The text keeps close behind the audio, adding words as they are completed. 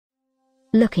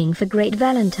Looking for great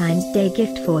Valentine's Day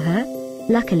gift for her?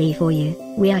 Luckily for you,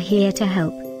 we are here to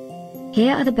help.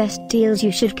 Here are the best deals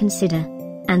you should consider.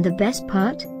 And the best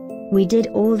part? We did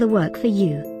all the work for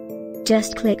you.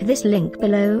 Just click this link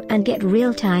below and get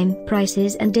real-time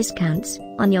prices and discounts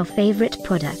on your favorite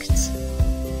products.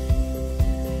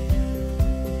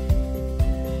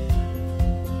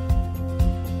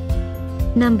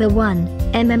 Number 1,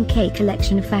 MMK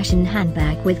Collection Fashion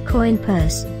Handbag with Coin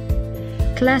Purse.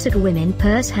 Classic Women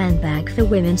Purse Handbag for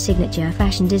Women's Signature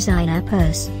Fashion Designer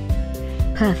Purse.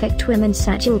 Perfect Women's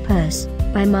Satchel Purse,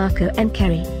 by Marco and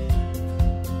Kerry.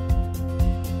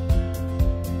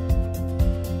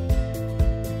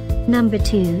 Number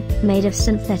 2, made of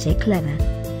synthetic leather.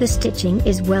 The stitching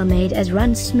is well made as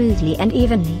runs smoothly and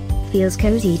evenly, feels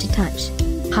cozy to touch.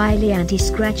 Highly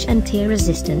anti-scratch and tear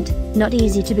resistant, not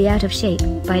easy to be out of shape,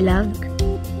 by LOVEVOOK.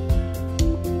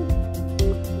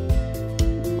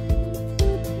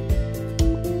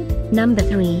 Number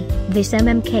 3, this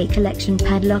MMK Collection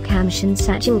Padlock Hamshin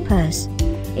Satchel Purse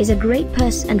is a great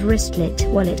purse and wristlet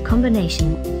wallet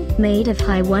combination. Made of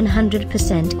high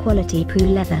 100% quality PU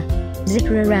leather.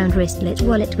 Zipper around wristlet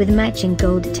wallet with matching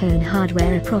gold tone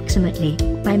hardware approximately,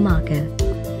 by Marco.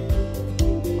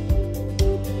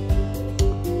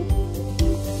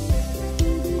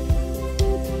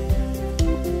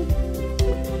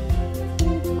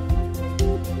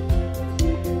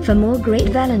 For more great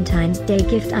Valentine's Day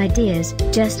gift ideas,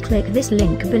 just click this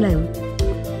link below.